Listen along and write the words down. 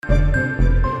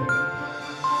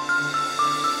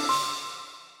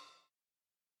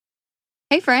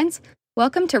Hey friends,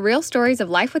 welcome to Real Stories of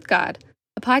Life with God,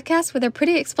 a podcast with a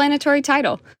pretty explanatory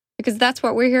title, because that's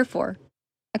what we're here for.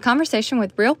 A conversation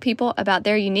with real people about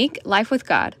their unique life with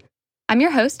God. I'm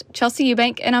your host, Chelsea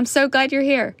Eubank, and I'm so glad you're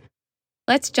here.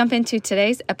 Let's jump into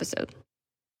today's episode.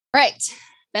 Right.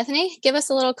 Bethany, give us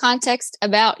a little context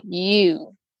about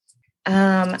you.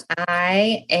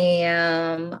 I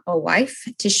am a wife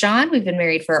to Sean. We've been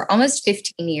married for almost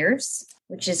 15 years,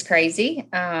 which is crazy.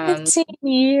 15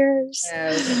 years.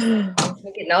 We're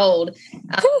getting old.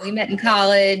 We met in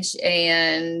college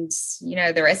and,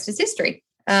 the rest is history.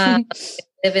 I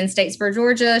live in Statesboro,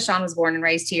 Georgia. Sean was born and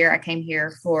raised here. I came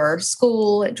here for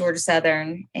school at Georgia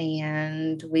Southern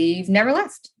and we've never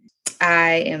left.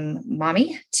 I am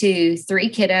mommy to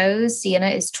 3 kiddos. Sienna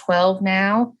is 12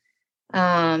 now.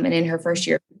 And in her first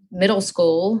year of middle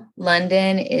school.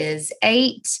 London is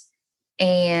 8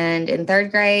 and in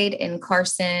 3rd grade, and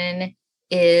Carson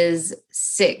is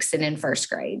 6 and in 1st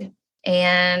grade.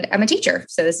 And I'm a teacher.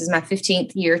 So this is my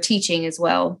 15th year teaching as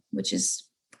well, which is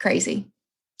crazy.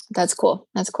 That's cool.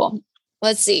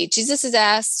 Let's see. Jesus is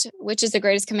asked, which is the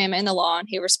greatest commandment in the law? And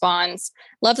he responds,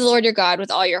 love the Lord your God with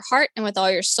all your heart and with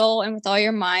all your soul and with all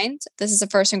your mind. This is the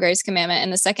first and greatest commandment.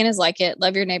 And the second is like it,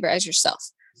 love your neighbor as yourself.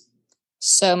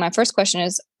 So my first question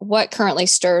is, what currently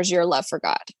stirs your love for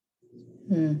God?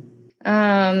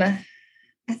 I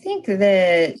think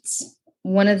that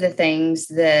one of the things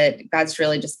that God's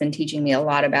really just been teaching me a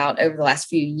lot about over the last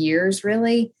few years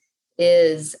really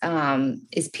is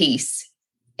peace.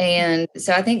 And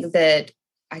so I think that,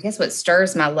 I guess what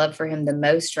stirs my love for him the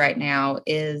most right now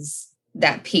is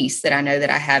that peace that I know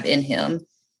that I have in him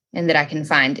and that I can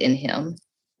find in him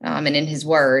and in his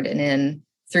word and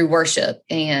through worship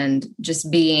and just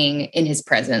being in his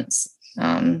presence.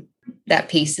 That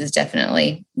peace is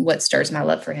definitely what stirs my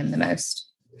love for him the most.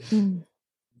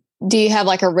 Do you have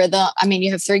like a rhythm? I mean,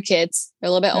 you have 3 kids, they're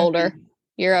a little bit older.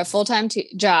 You're a full-time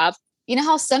job. You know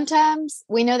how sometimes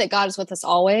we know that God is with us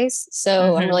always.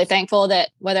 So I'm really thankful that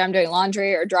whether I'm doing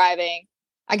laundry or driving,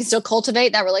 I can still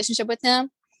cultivate that relationship with him.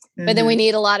 But then we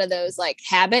need a lot of those like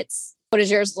habits. What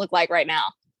does yours look like right now?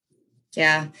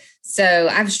 Yeah. So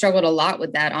I've struggled a lot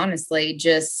with that, honestly,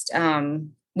 just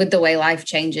with the way life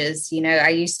changes. I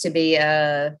used to be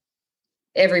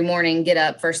every morning, get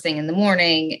up first thing in the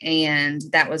morning. And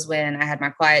that was when I had my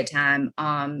quiet time.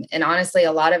 And honestly,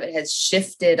 a lot of it has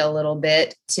shifted a little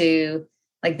bit to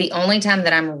like the only time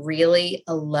that I'm really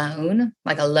alone,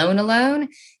 like alone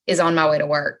is on my way to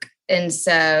work. And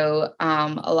so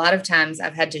a lot of times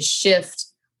I've had to shift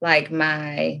like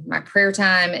my prayer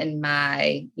time and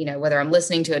my, whether I'm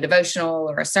listening to a devotional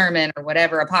or a sermon or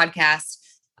whatever, a podcast,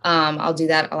 I'll do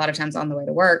that a lot of times on the way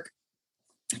to work.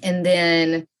 And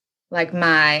then like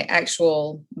my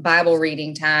actual Bible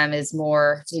reading time is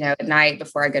more, at night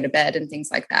before I go to bed and things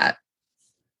like that.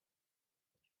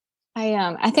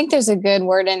 I think there's a good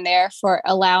word in there for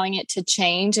allowing it to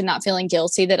change and not feeling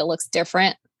guilty that it looks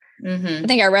different. I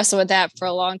think I wrestled with that for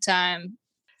a long time.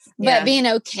 But being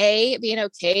okay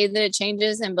that it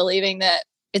changes and believing that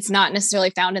it's not necessarily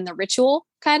found in the ritual,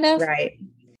 kind of. Right.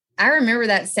 I remember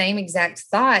that same exact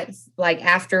thought, like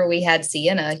after we had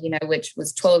Sienna, which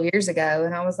was 12 years ago.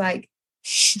 And I was like,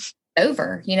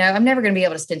 over, I'm never going to be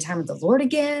able to spend time with the Lord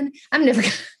again.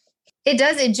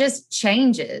 It just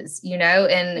changes,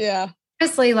 and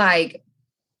honestly, like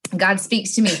God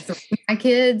speaks to me through my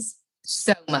kids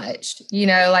so much,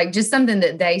 like just something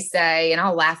that they say and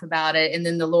I'll laugh about it. And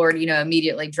then the Lord,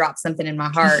 immediately drops something in my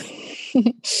heart.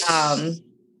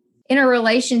 In a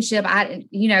relationship, and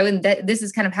this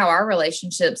is kind of how our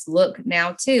relationships look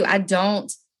now too. I don't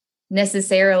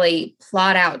necessarily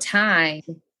plot out time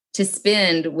to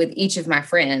spend with each of my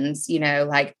friends,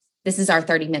 like this is our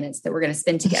 30 minutes that we're going to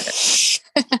spend together.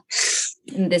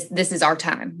 And this is our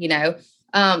time,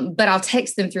 but I'll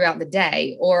text them throughout the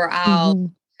day or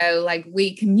I'll, like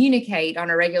we communicate on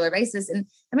a regular basis. And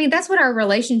I mean, that's what our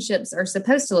relationships are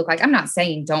supposed to look like. I'm not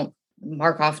saying don't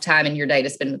mark off time in your day to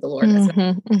spend with the Lord.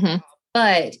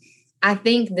 But I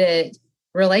think that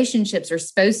relationships are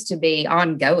supposed to be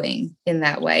ongoing in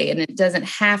that way. And it doesn't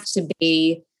have to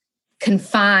be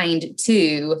confined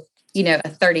to, a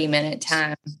 30-minute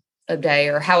time a day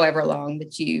or however long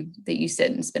that you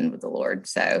sit and spend with the Lord.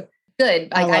 So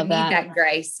good. Like I need that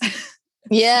grace.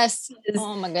 Yes.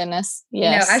 Oh my goodness.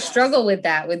 Yes. I struggle with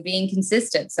that, with being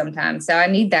consistent sometimes. So I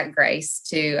need that grace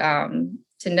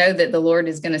to know that the Lord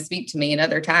is going to speak to me in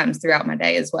other times throughout my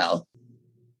day as well.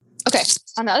 Okay.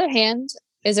 On the other hand,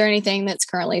 is there anything that's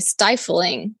currently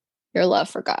stifling your love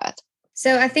for God?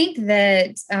 So I think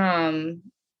that,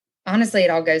 honestly, it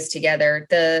all goes together.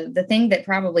 The thing that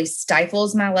probably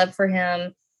stifles my love for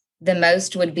him the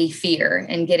most would be fear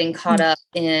and getting caught up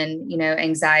in,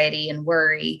 anxiety and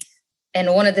worry.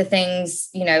 And one of the things,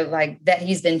 like that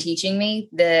he's been teaching me,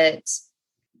 that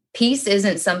peace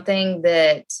isn't something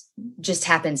that just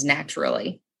happens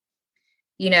naturally.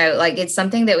 Like it's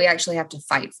something that we actually have to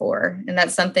fight for. And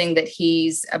that's something that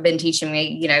he's been teaching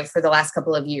me, for the last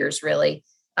couple of years, really.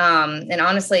 And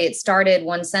honestly, it started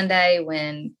one Sunday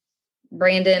when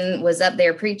Brandon was up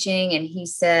there preaching, and he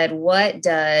said, what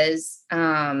does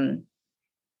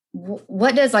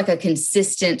like a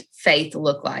consistent faith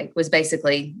look like, was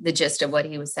basically the gist of what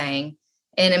he was saying.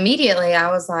 And immediately I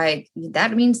was like,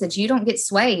 that means that you don't get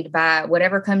swayed by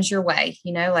whatever comes your way.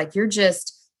 Like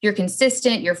you're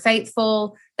consistent, you're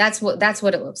faithful. That's what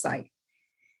it looks like.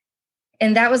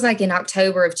 And that was like in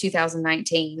October of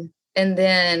 2019. And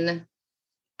then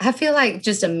I feel like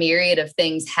just a myriad of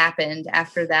things happened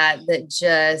after that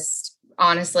just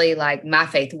honestly, like my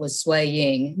faith was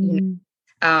swaying.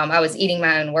 I was eating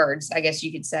my own words, I guess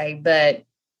you could say, but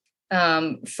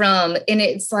and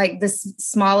it's like the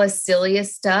smallest,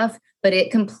 silliest stuff, but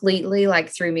it completely like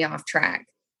threw me off track.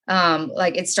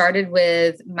 Like it started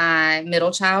with my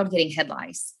middle child getting head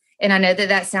lice. And I know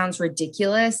that sounds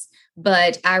ridiculous,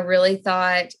 but I really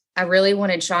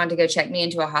wanted Sean to go check me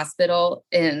into a hospital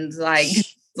and like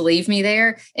leave me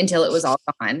there until it was all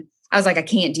gone. I was like, I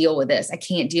can't deal with this. I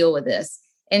can't deal with this.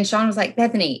 And Sean was like,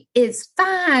 Bethany, it's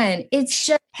fine. It's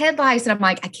just head lice. And I'm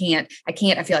like, I can't.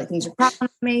 I feel like things are crawling on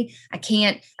me. I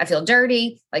can't. I feel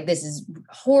dirty. Like, this is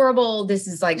horrible. This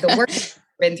is like the worst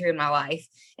I've been through in my life.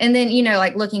 And then,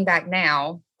 like looking back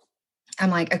now, I'm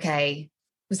like, okay,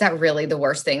 was that really the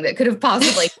worst thing that could have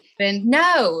possibly happened?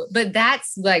 No, but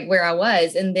that's like where I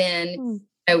was. And then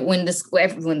when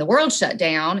the world shut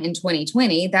down in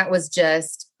 2020, that was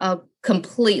just a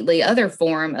completely other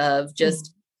form of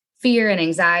just fear and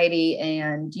anxiety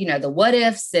and, the what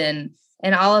ifs and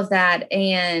all of that.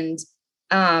 And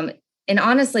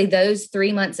honestly, those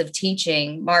 3 months of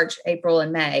teaching, March, April,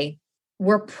 and May,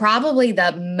 were probably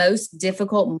the most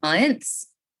difficult months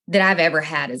that I've ever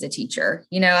had as a teacher.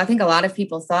 I think a lot of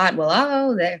people thought, well,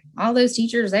 all those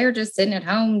teachers, they're just sitting at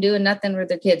home doing nothing with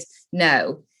their kids.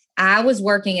 No, I was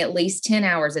working at least 10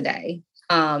 hours a day.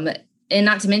 And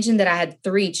not to mention that I had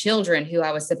 3 children who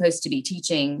I was supposed to be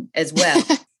teaching as well.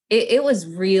 It was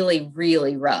really,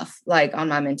 really rough, like on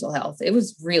my mental health. It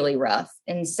was really rough.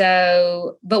 And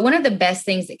so, but one of the best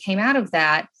things that came out of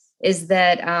that is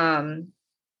that,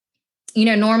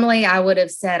 normally I would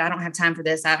have said, I don't have time for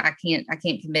this. I can't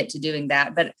commit to doing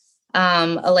that. But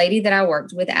a lady that I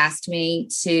worked with asked me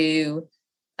to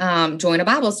join a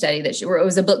Bible study it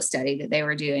was a book study that they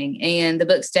were doing. And the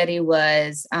book study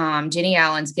was Jenny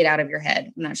Allen's Get Out of Your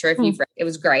Head. I'm not sure if you've read it. It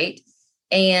was great.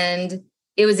 And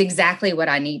it was exactly what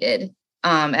I needed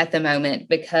at the moment,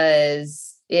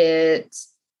 because it,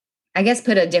 I guess,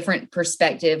 put a different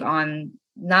perspective on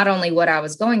not only what I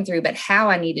was going through, but how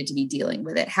I needed to be dealing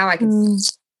with it, how I could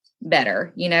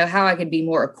better, how I could be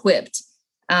more equipped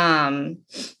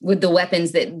with the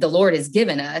weapons that the Lord has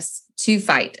given us to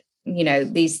fight,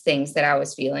 these things that I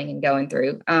was feeling and going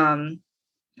through. And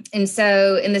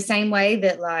so in the same way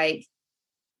that like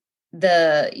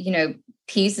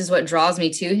peace is what draws me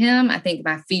to him, I think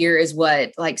my fear is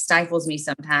what like stifles me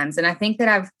sometimes. And I think that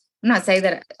I'm not saying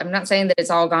that it's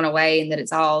all gone away and that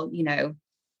it's all,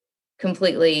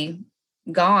 completely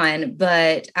gone,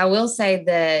 but I will say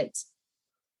that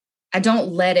I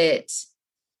don't let it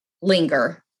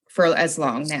linger for as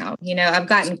long now. I've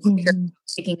gotten quicker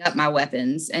picking up my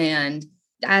weapons, and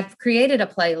I've created a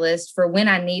playlist for when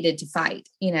I needed to fight,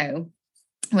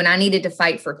 when I needed to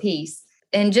fight for peace.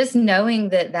 And just knowing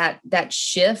that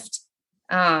shift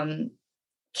can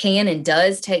and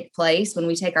does take place when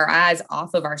we take our eyes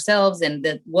off of ourselves and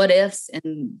the what ifs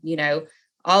and,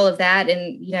 all of that.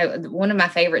 And, one of my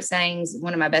favorite sayings,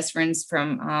 one of my best friends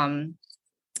from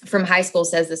high school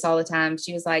says this all the time.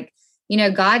 She was like,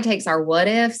 God takes our what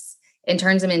ifs and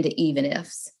turns them into even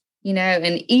ifs,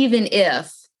 and even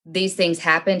if these things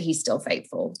happened, he's still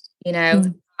faithful,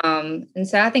 and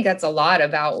so I think that's a lot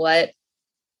about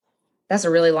that's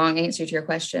a really long answer to your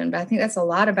question, but I think that's a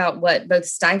lot about what both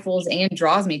stifles and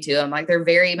draws me to him. Like they're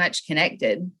very much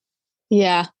connected.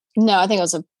 Yeah. No, I think it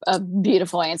was a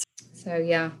beautiful answer. So,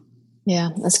 yeah. Yeah,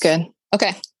 that's good.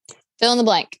 Okay. Fill in the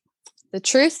blank. The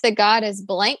truth that God is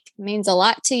blank means a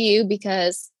lot to you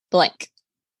because blank.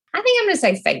 I think I'm going to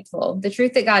say faithful. The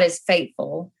truth that God is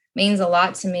faithful means a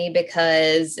lot to me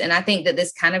because, and I think that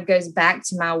this kind of goes back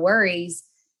to my worries,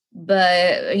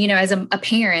 but, as a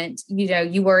parent,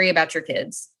 you worry about your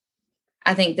kids.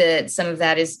 I think that some of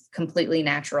that is completely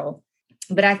natural,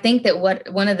 but I think that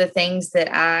one of the things that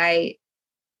I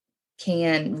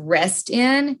can rest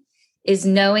in is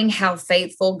knowing how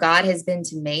faithful God has been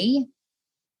to me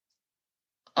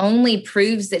only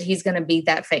proves that he's going to be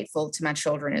that faithful to my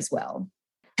children as well.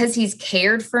 Because he's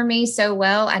cared for me so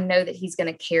well, I know that he's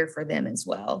going to care for them as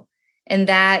well. And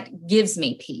that gives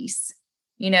me peace.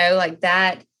 Like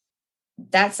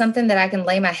that's something that I can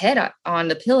lay my head on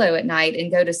the pillow at night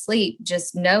and go to sleep,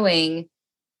 just knowing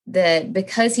that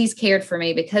because he's cared for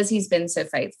me, because he's been so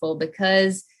faithful,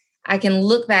 because I can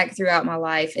look back throughout my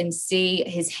life and see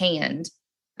his hand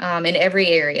in every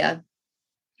area.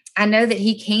 I know that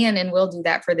he can and will do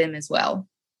that for them as well.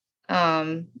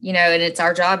 And it's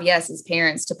our job, yes, as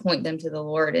parents, to point them to the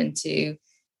Lord and to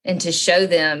show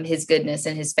them his goodness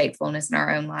and his faithfulness in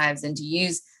our own lives, and to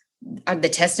use the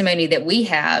testimony that we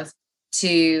have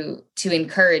to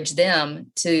encourage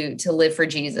them to live for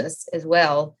Jesus as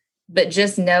well. But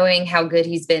just knowing how good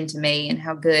he's been to me and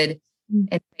how good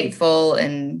and faithful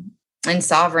and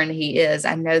sovereign he is,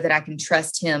 I know that I can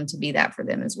trust him to be that for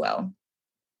them as well.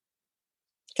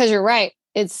 Because you're right.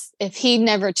 It's if he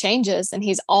never changes and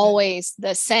he's always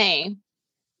the same,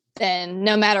 then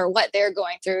no matter what they're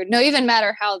going through, no even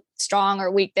matter how strong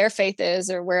or weak their faith is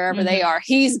or wherever they are,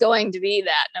 he's going to be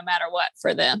that no matter what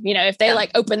for them. If they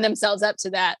like open themselves up to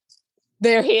that,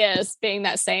 there he is being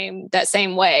that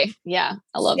same way. Yeah.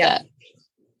 I love that.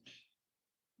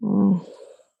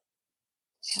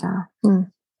 Yeah.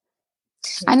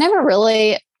 I never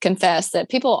really confessed that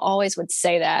people always would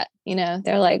say that,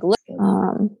 they're like, look,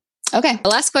 okay. The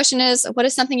last question is, what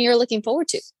is something you're looking forward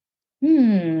to?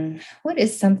 What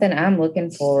is something I'm looking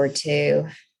forward to?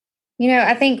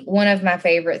 I think one of my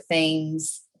favorite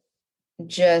things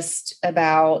just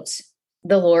about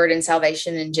the Lord and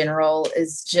salvation in general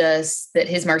is just that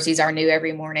his mercies are new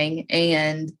every morning.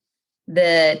 And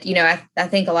that, I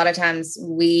think a lot of times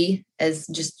we, as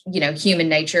just, human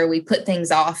nature, we put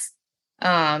things off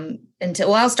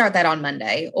until, I'll start that on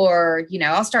Monday, or,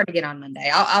 I'll start again on Monday.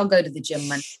 I'll go to the gym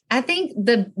Monday. I think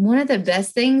one of the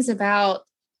best things about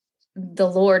the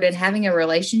Lord and having a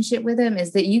relationship with him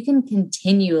is that you can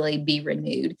continually be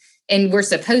renewed, and we're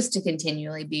supposed to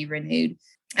continually be renewed.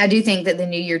 I do think that the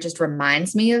new year just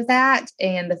reminds me of that,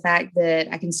 and the fact that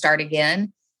I can start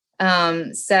again.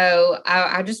 So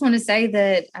I just want to say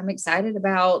that I'm excited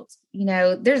about,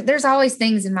 there's always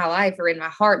things in my life or in my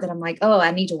heart that I'm like, oh,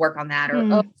 I need to work on that,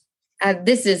 or,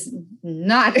 this is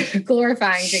not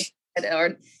glorifying to,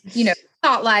 or,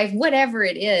 thought life, whatever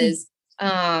it is.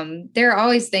 There are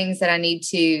always things that I need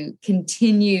to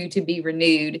continue to be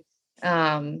renewed,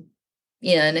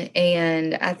 in.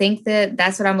 And I think that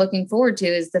that's what I'm looking forward to,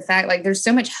 is the fact, like, there's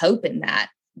so much hope in that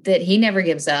he never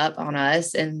gives up on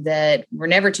us, and that we're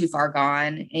never too far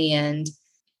gone. And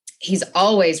he's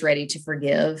always ready to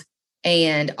forgive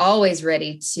and always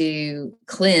ready to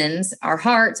cleanse our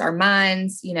hearts, our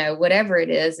minds, whatever it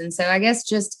is. And so I guess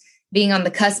just being on the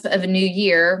cusp of a new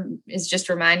year is just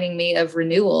reminding me of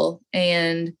renewal,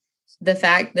 and the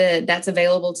fact that that's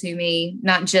available to me,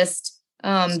 not just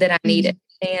that I need it.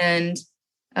 And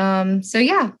so,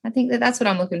 yeah, I think that that's what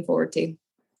I'm looking forward to.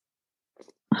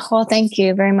 Well, thank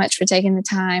you very much for taking the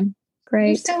time. Great.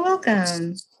 You're so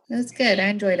welcome. That's good. I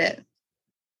enjoyed it.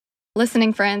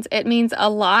 Listening friends, it means a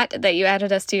lot that you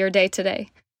added us to your day today.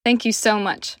 Thank you so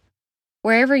much.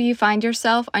 Wherever you find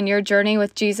yourself on your journey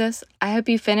with Jesus, I hope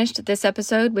you finished this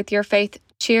episode with your faith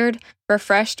cheered,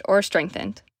 refreshed, or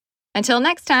strengthened. Until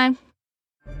next time.